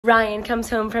Ryan comes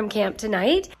home from camp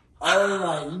tonight. Oh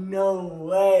my, no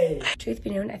way. Truth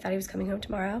be known, I thought he was coming home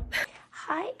tomorrow.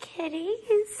 Hi,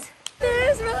 kitties.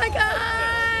 There's my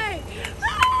guy.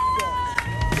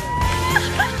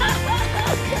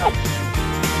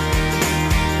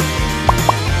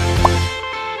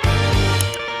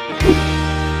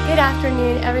 Good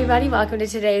afternoon, everybody. Welcome to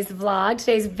today's vlog.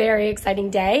 Today's a very exciting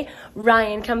day.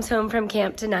 Ryan comes home from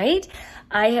camp tonight.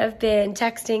 I have been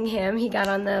texting him. He got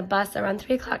on the bus around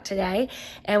 3 o'clock today,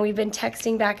 and we've been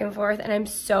texting back and forth, and I'm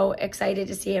so excited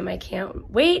to see him. I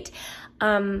can't wait.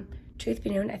 Truth be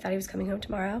known, I thought he was coming home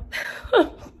tomorrow.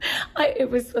 It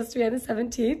was supposed to be on the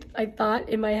 17th, I thought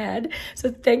in my head.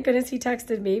 So thank goodness he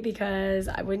texted me, because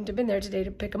I wouldn't have been there today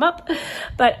to pick him up.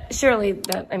 But surely,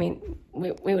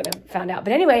 we would have found out.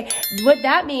 But anyway, what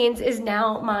that means is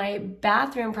now my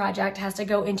bathroom project has to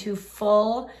go into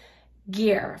full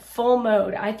gear, full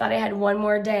mode. I thought I had one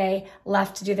more day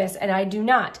left to do this, and I do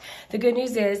not. The good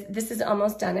news is this is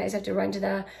almost done. I just have to run to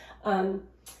the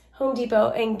Home Depot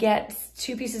and get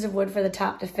 2 pieces of wood for the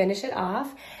top to finish it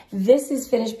off. This is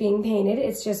finished being painted.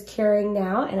 It's just curing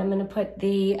now, and I'm going to put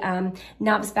the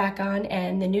knobs back on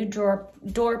and the new door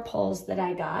pulls that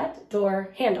I got,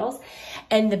 door handles.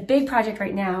 And the big project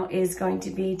right now is going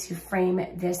to be to frame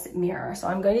this mirror. So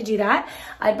I'm going to do that.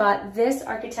 I bought this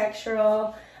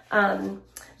architectural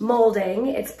molding.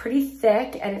 It's pretty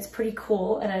thick and it's pretty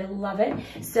cool, and I love it.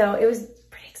 So it was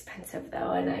pretty expensive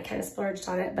though, and I kind of splurged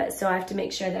on it, but so I have to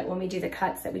make sure that when we do the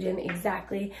cuts that we do them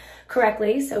exactly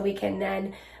correctly, so we can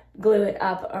then glue it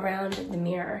up around the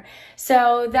mirror.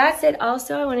 So that's it.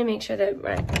 Also, I want to make sure that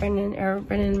Brennan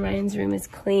and Ryan's room is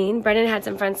clean. Brennan had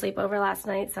some friends sleep over last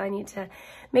night, so I need to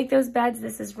make those beds.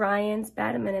 This is Ryan's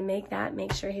bed. I'm going to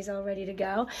make sure he's all ready to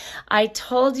go. I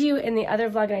told you in the other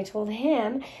vlog, and I told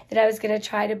him that I was going to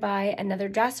try to buy another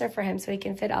dresser for him so he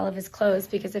can fit all of his clothes,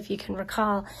 because if you can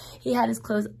recall, he had his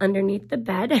clothes underneath the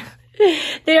bed.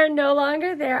 They are no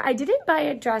longer there. I didn't buy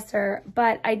a dresser,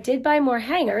 but I did buy more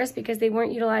hangers because they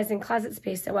weren't utilizing closet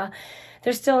space so well.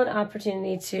 There's still an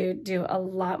opportunity to do a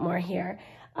lot more here.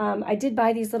 I did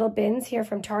buy these little bins here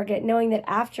from Target, knowing that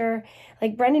after,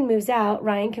 like, Brennan moves out,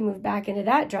 Ryan can move back into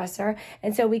that dresser.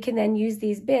 And so we can then use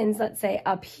these bins, let's say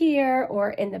up here or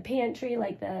in the pantry,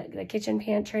 like the kitchen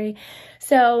pantry.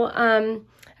 So I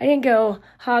didn't go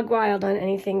hog wild on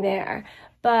anything there.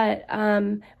 But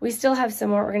we still have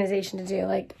some more organization to do.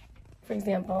 Like, for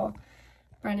example,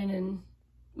 Brennan and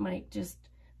Mike just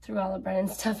threw all of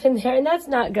Brennan's stuff in there, and that's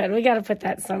not good. We got to put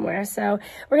that somewhere. So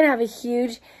we're going to have a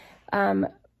huge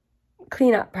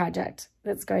cleanup project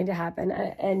that's going to happen.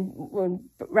 And when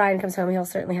Ryan comes home, he'll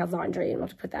certainly have laundry, and we'll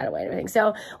have to put that away and everything.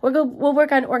 So we'll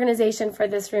work on organization for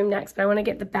this room next, but I want to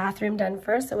get the bathroom done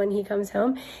first, so when he comes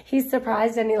home, he's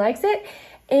surprised and he likes it.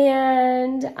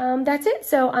 And that's it.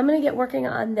 So I'm going to get working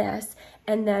on this,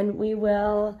 and then we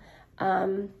will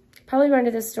probably run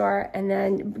to the store. And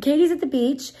then Katie's at the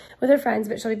beach with her friends,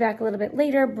 but she'll be back a little bit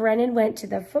later. Brennan went to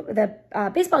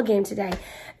the baseball game today.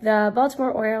 The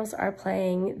Baltimore Orioles are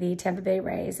playing the Tampa Bay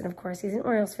Rays, and of course he's an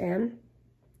Orioles fan.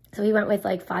 So he went with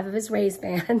like 5 of his Rays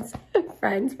fans,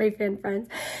 Ray fan friends.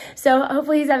 So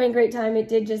hopefully he's having a great time. It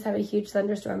did just have a huge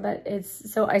thunderstorm, but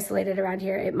it's so isolated around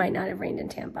here. It might not have rained in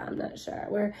Tampa. I'm not sure.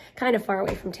 We're kind of far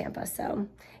away from Tampa, so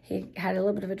he had a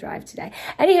little bit of a drive today.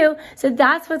 Anywho, so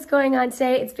that's what's going on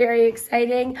today. It's very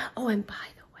exciting. Oh, and by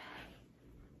the way,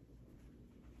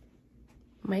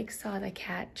 Mike saw the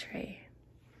cat tree.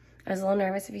 I was a little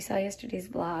nervous if you saw yesterday's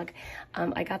vlog.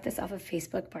 I got this off of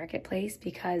Facebook Marketplace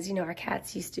because, you know, our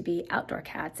cats used to be outdoor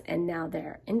cats, and now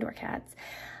they're indoor cats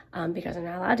because they're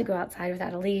not allowed to go outside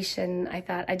without a leash. And I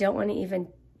thought, I don't want to even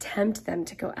tempt them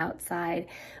to go outside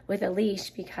with a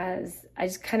leash, because I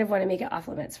just kind of want to make it off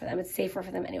limits for them. It's safer for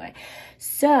them anyway.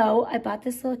 So I bought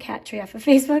this little cat tree off of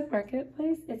Facebook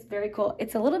Marketplace. It's very cool.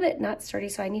 It's a little bit not sturdy,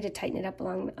 so I need to tighten it up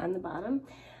on the bottom.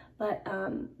 But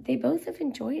they both have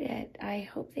enjoyed it. I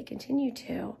hope they continue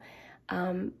to.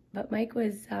 But Mike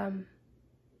was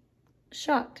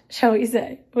shocked, shall we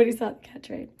say, when he saw the cat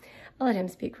tree. I'll let him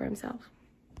speak for himself.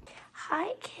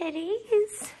 Hi,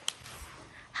 kitties.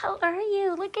 How are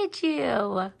you? Look at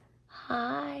you.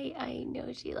 Hi. I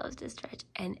know she loves to stretch.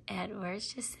 And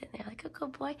Edward's just sitting there like a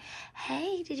good boy.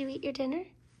 Hey, did you eat your dinner?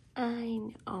 I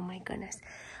know. Oh, my goodness.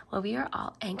 Well, we are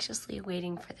all anxiously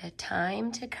waiting for the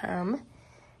time to come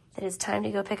that it's time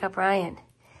to go pick up Ryan.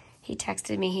 He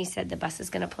texted me. He said the bus is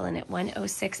going to pull in at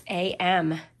 1:06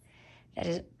 a.m. That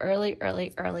is early.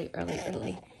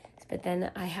 But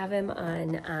then I have him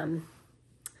on,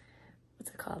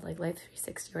 what's it called? Like Life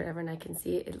 360 or whatever, and I can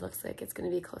see it looks like it's going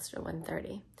to be closer to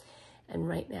 1:30. And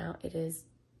right now it is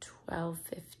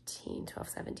 12:15,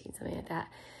 12:17, something like that.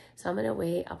 So I'm gonna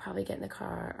wait. I'll probably get in the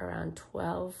car around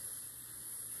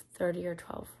 12:30 or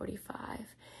 12:45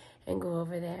 and go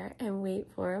over there and wait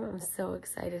for him. I'm so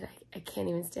excited. I can't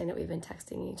even stand it. We've been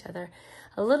texting each other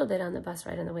a little bit on the bus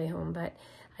ride on the way home, but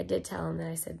I did tell him that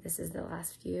I said, this is the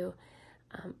last few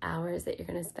hours that you're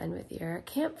going to spend with your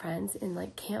camp friends in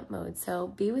like camp mode. So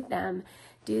be with them,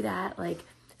 do that, like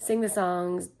sing the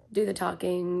songs, do the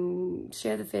talking,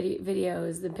 share the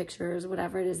videos, the pictures,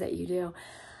 whatever it is that you do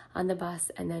on the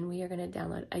bus. And then we are going to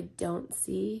download. I don't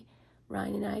see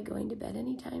Ryan and I going to bed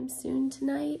anytime soon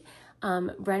tonight.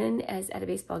 Brennan is at a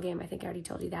baseball game. I think I already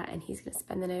told you that. And he's going to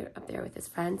spend the night up there with his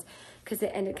friends because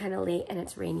it ended kind of late and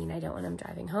it's raining. I don't want him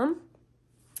driving home.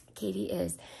 Katie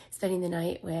is spending the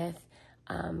night with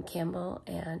Campbell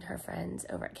and her friends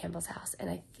over at Campbell's house. And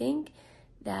I think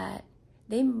that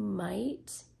they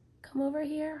might come over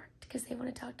here because they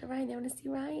want to talk to Ryan. They want to see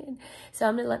Ryan. So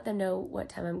I'm going to let them know what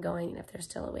time I'm going. And if they're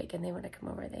still awake and they want to come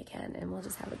over, they can. And we'll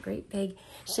just have a great big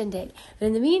shindig. But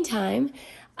in the meantime,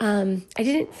 I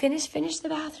didn't finish the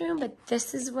bathroom, but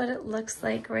this is what it looks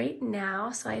like right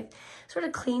now. So I sort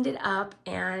of cleaned it up,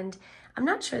 and I'm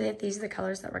not sure that these are the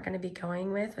colors that we're going to be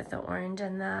going with the orange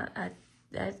and the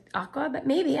aqua, but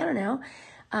maybe, I don't know.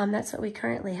 That's what we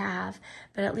currently have,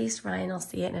 but at least Ryan will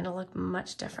see it and it'll look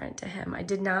much different to him. I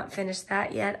did not finish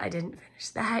that yet.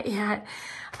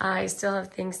 I still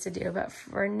have things to do, but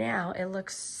for now, it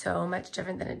looks so much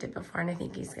different than it did before, and I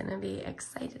think he's going to be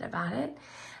excited about it.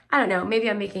 I don't know. Maybe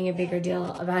I'm making a bigger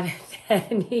deal about it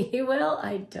than he will.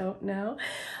 I don't know.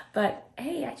 But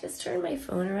hey, I just turned my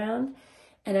phone around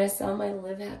and I saw my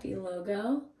Live Happy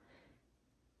logo.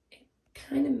 It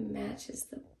kind of matches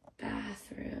the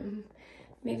bathroom.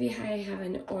 Maybe I have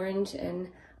an orange and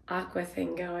aqua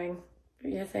thing going,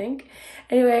 you think?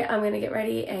 Anyway, I'm going to get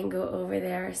ready and go over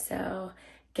there. So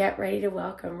get ready to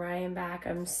welcome Ryan back.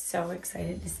 I'm so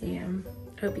excited to see him.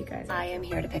 Hope you guys are. I am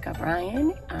here to pick up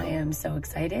Ryan. I am so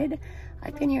excited.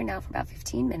 I've been here now for about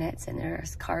 15 minutes and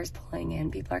there's cars pulling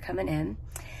in. People are coming in.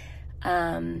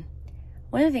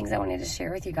 One of the things I wanted to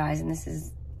share with you guys, and this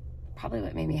is probably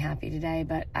what made me happy today,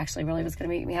 but actually really what's going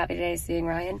to make me happy today is seeing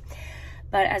Ryan.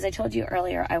 But as I told you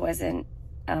earlier, I wasn't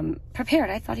prepared.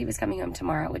 I thought he was coming home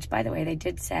tomorrow, which, by the way, they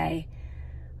did say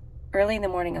early in the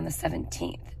morning on the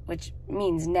 17th, which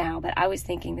means now, but I was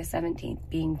thinking the 17th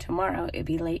being tomorrow. It'd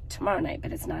be late tomorrow night,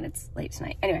 but it's not. It's late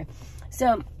tonight. Anyway,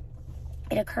 so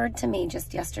it occurred to me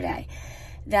just yesterday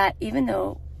that even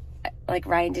though like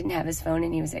Ryan didn't have his phone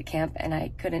and he was at camp and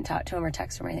I couldn't talk to him or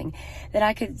text him or anything, that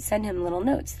I could send him little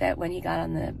notes that when he got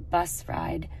on the bus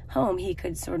ride home, he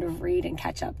could sort of read and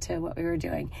catch up to what we were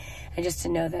doing and just to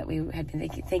know that we had been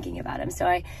thinking about him. So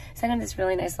I sent him this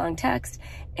really nice long text,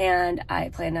 and I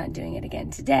plan on doing it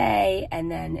again today and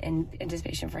then in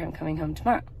anticipation for him coming home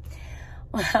tomorrow.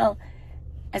 Well,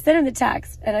 I sent him the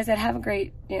text and I said, have a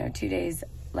great, 2 days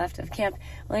left of camp.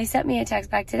 Well, he sent me a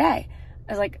text back today.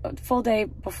 It was like a full day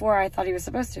before I thought he was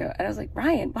supposed to. And I was like,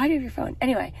 Ryan, why do you have your phone?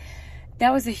 Anyway,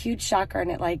 that was a huge shocker,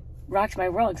 and it like rocked my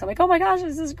world. Because I'm like, oh my gosh,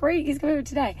 this is great. He's coming over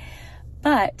today.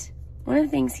 But one of the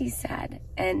things he said,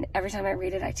 and every time I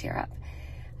read it, I tear up.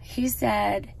 He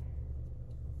said,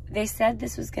 they said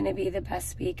this was going to be the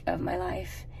best week of my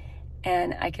life.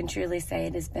 And I can truly say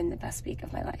it has been the best week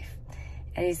of my life.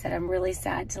 And he said, I'm really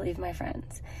sad to leave my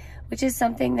friends, which is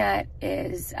something that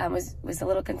is was a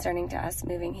little concerning to us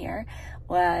moving here.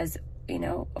 Was,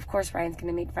 of course Ryan's going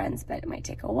to make friends, but it might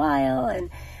take a while. And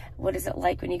what is it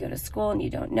like when you go to school and you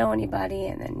don't know anybody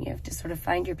and then you have to sort of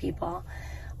find your people?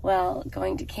 Well,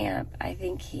 going to camp, I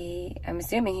think I'm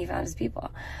assuming he found his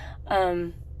people.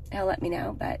 He'll let me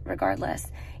know, but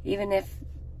regardless, even if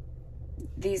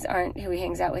these aren't who he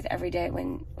hangs out with every day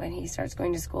when he starts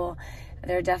going to school,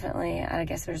 there are definitely, I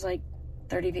guess there's like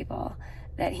 30 people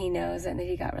that he knows and that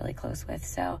he got really close with.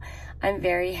 So I'm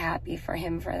very happy for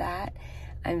him for that.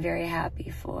 I'm very happy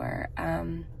for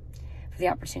the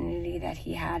opportunity that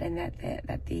he had and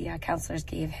that the counselors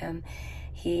gave him.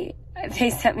 They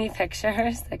sent me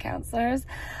pictures, the counselors,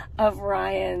 of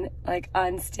Ryan like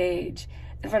on stage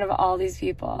in front of all these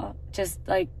people. Just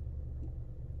like,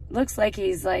 looks like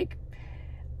he's like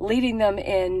leading them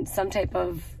in some type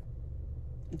of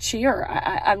cheer.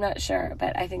 I'm not sure,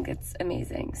 but I think it's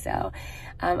amazing. So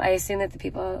I assume that the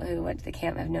people who went to the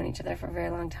camp have known each other for a very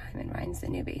long time, and Ryan's the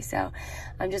newbie. So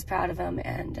I'm just proud of him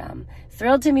and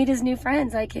thrilled to meet his new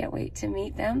friends. I can't wait to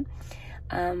meet them.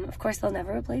 Of course, they'll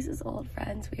never replace his old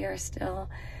friends. We are still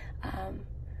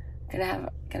gonna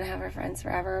have our friends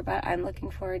forever, but I'm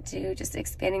looking forward to just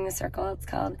expanding the circle. It's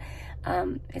called,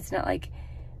 it's not like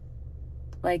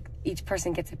each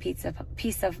person gets a piece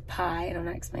of pie. I don't know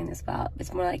how to explain this well.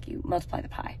 It's more like you multiply the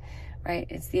pie, right?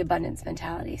 It's the abundance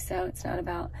mentality. So it's not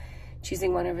about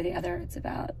choosing one over the other. It's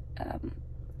about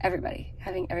everybody,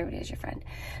 having everybody as your friend.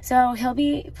 So he'll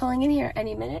be pulling in here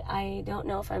any minute. I don't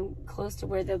know if I'm close to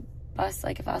where the bus,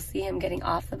 like if I'll see him getting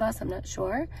off the bus, I'm not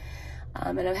sure.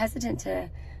 And I'm hesitant to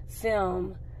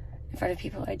film in front of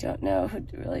people I don't know, who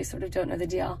really sort of don't know the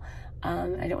deal.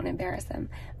 I don't want to embarrass them,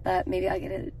 but maybe I'll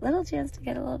get a little chance to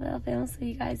get a little bit of film so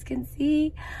you guys can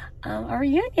see our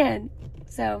reunion.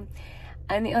 So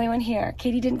I'm the only one here.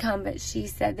 Katie didn't come, but she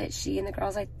said that she and the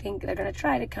girls, I think they're going to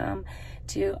try to come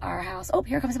to our house. Oh,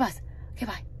 here comes the bus. Okay,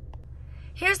 bye.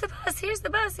 Here's the bus. Here's the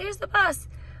bus. Here's the bus.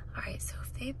 All right, so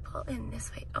if they pull in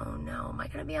this way, oh no, am I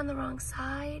going to be on the wrong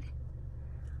side?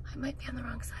 I might be on the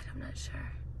wrong side. I'm not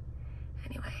sure.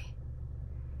 Anyway,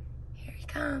 here he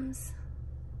comes.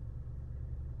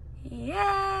 Yay!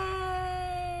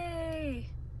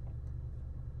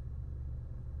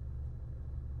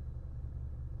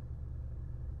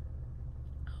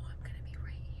 Oh, I'm gonna be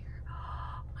right here.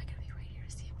 Oh, am I gonna be right here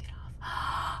to see him get off?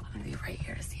 Oh, I'm gonna be right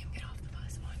here to see him get off the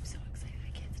bus. Oh, I'm so excited.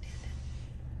 I can't stand it.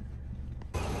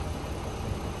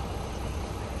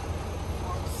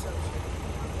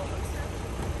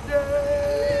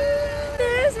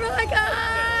 There's my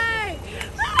guy!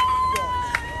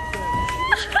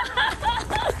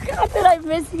 Did I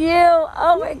miss you?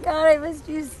 Oh my God, I missed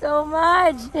you so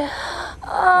much. Oh,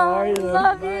 I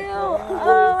love you.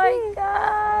 Oh my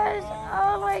gosh.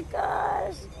 Oh my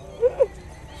gosh.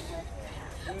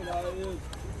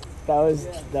 That was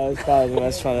probably the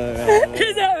most fun I've ever had.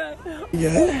 Is that right?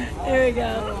 Yeah. There we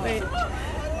go. Wait.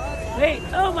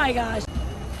 Oh my gosh.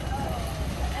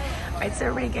 All right, so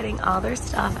everybody getting all their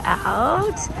stuff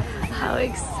out. How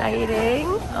exciting.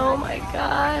 Oh my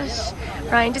gosh.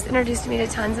 Ryan just introduced me to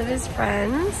tons of his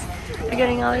friends. They're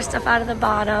getting all their stuff out of the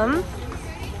bottom.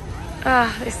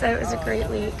 They said it was a great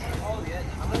week.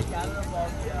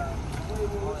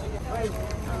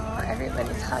 Oh,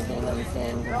 everybody's hugging and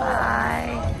saying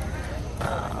goodbye.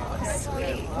 Oh,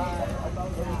 sweet.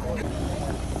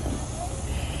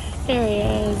 There he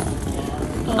is.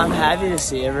 Oh. I'm happy to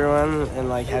see everyone and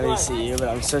like happy to see you, but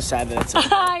I'm so sad that it's over.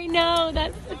 I know,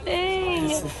 that's the thing.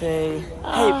 That's the thing.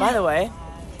 Hey, by the way,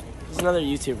 there's another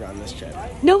YouTuber on this trip.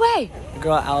 No way. The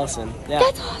girl Allison. Yeah.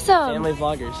 That's awesome. Family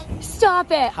vloggers.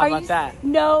 Stop it. How about that?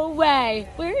 No way.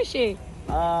 Where is she?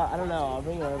 I don't know. I'll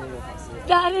bring her over if I see her.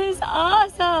 That is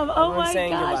awesome. Oh my gosh. I'm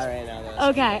saying goodbye right now, though.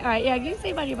 Okay, all right. Yeah, you can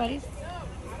say bye to your buddies.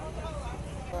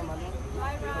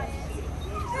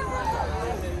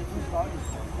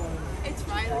 It's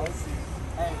Riley.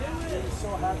 Hey, so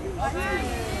happy to see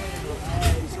you.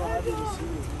 Hey, so happy to see you.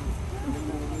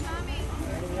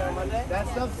 That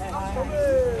stuff's I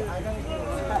gotta go.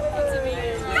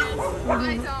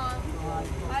 Hi, Dom.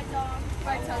 Hi, Dom.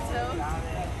 Hi, Toto.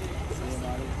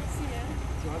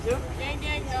 See ya.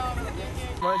 Gang, Dom.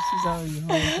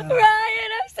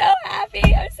 Ryan, I'm so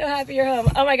happy. I'm so happy you're home.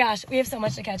 Oh my gosh, we have so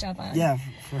much to catch up on. Yeah,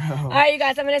 for real. All right, you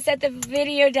guys, I'm going to set the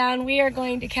video down. We are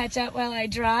going to catch up while I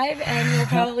drive, and you'll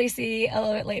probably see a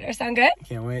little bit later. Sound good?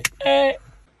 Can't wait. All right.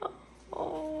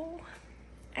 Oh,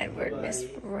 Edward missed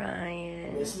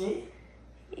Ryan. Miss me?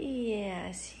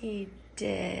 Yes, he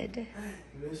did. You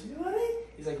miss me, buddy?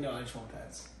 He's like, no, I just want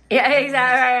pets. Yeah,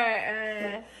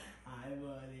 exactly. Hi,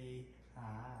 buddy. Hi.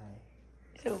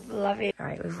 So love you. All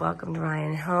right, we've welcomed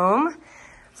Ryan home.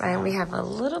 Ryan, we have a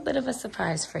little bit of a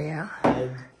surprise for you.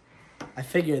 I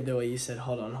figured the way you said,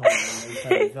 hold on, when we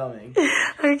started filming.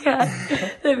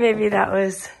 Okay. Then maybe that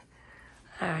was...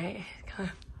 All right. Come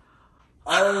on.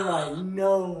 Oh my,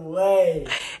 no way.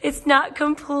 It's not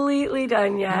completely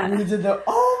done yet. We did the,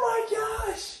 oh my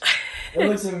gosh. It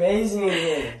looks amazing in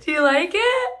here. Do you like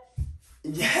it?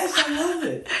 Yes, I love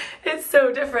it. It's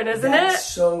so different, isn't That's it?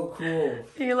 so cool.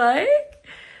 You like?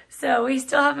 So we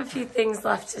still have a few things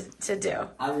left to do.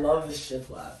 I love the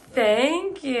shiplap.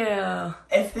 Thank you.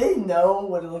 If they know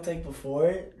what it looked like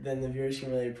before, then the viewers can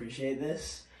really appreciate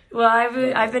this. Well,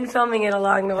 I've been filming it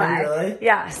along the way. Really?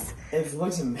 Yes. It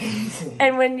looks amazing.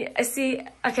 And when I see,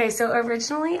 okay, so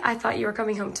originally I thought you were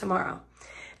coming home tomorrow.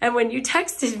 And when you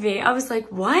texted me, I was like,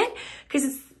 what?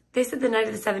 Because they said the night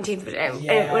of the 17th, but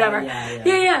whatever.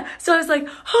 Yeah. So I was like,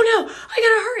 oh no, I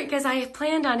gotta hurry because I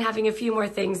planned on having a few more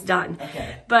things done.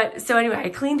 Okay. But so anyway, I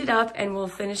cleaned it up and we'll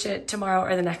finish it tomorrow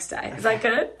or the next day. Okay. Is that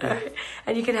good? Yeah.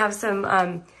 And you can have some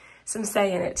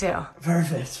say in it too.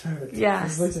 Perfect.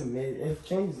 Yes. This looks amazing. It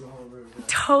changes the whole room.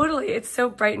 Totally. It's so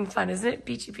bright and fun, isn't it?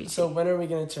 Beachy. So when are we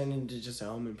going to turn into just a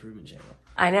home improvement channel?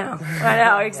 I know,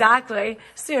 exactly.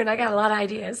 Soon, I got a lot of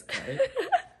ideas. Right?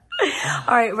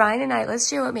 All right, Ryan and I, let's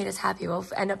share what made us happy. We'll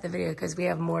end up the video because we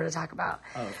have more to talk about.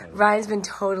 Oh, okay. Ryan's been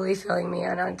totally filling me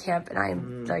in on camp, and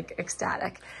I'm like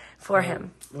ecstatic. for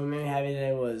him. What made me happy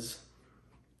today was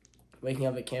waking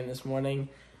up at camp this morning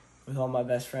with all my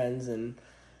best friends, and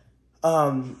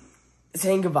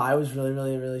saying goodbye was really,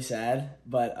 really, really sad.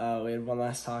 But we had one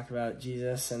last talk about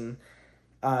Jesus, and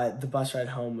the bus ride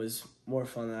home was more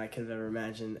fun than I could have ever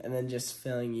imagined. And then just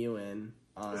filling you in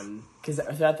on, because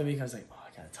throughout the week I was like, oh,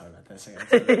 I gotta talk about this, and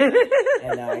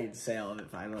now I get to say all of it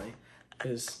finally,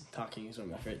 because talking is one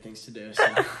of my favorite things to do. So,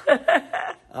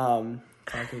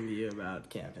 talking to you about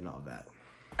camp and all of that.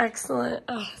 Excellent.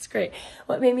 Oh, that's great.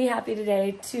 What made me happy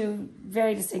today, two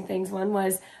very distinct things. One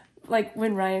was, like,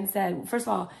 when Ryan said, first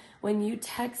of all, when you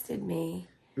texted me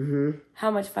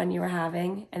how much fun you were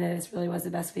having, and that this really was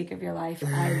the best week of your life, you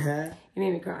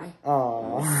made me cry.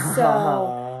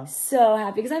 Oh, so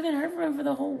happy, because I haven't heard from him for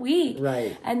the whole week.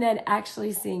 Right. And then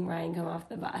actually seeing Ryan come off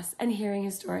the bus and hearing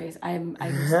his stories, I'm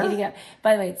just eating up.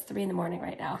 By the way, it's 3 a.m.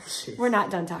 right now. Jeez. We're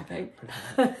not done talking.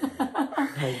 So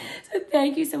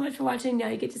thank you so much for watching. Now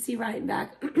you get to see Ryan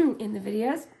back in the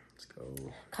videos. Let's go.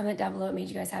 Comment down below what made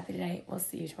you guys happy today. We'll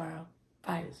see you tomorrow.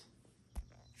 Bye.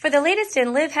 For the latest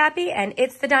in Live Happy and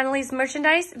It's the Donnellys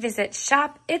merchandise, visit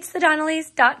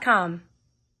shopitsthedonnellys.com.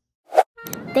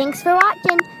 Thanks for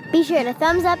watching. Be sure to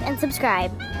thumbs up and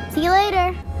subscribe. See you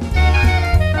later.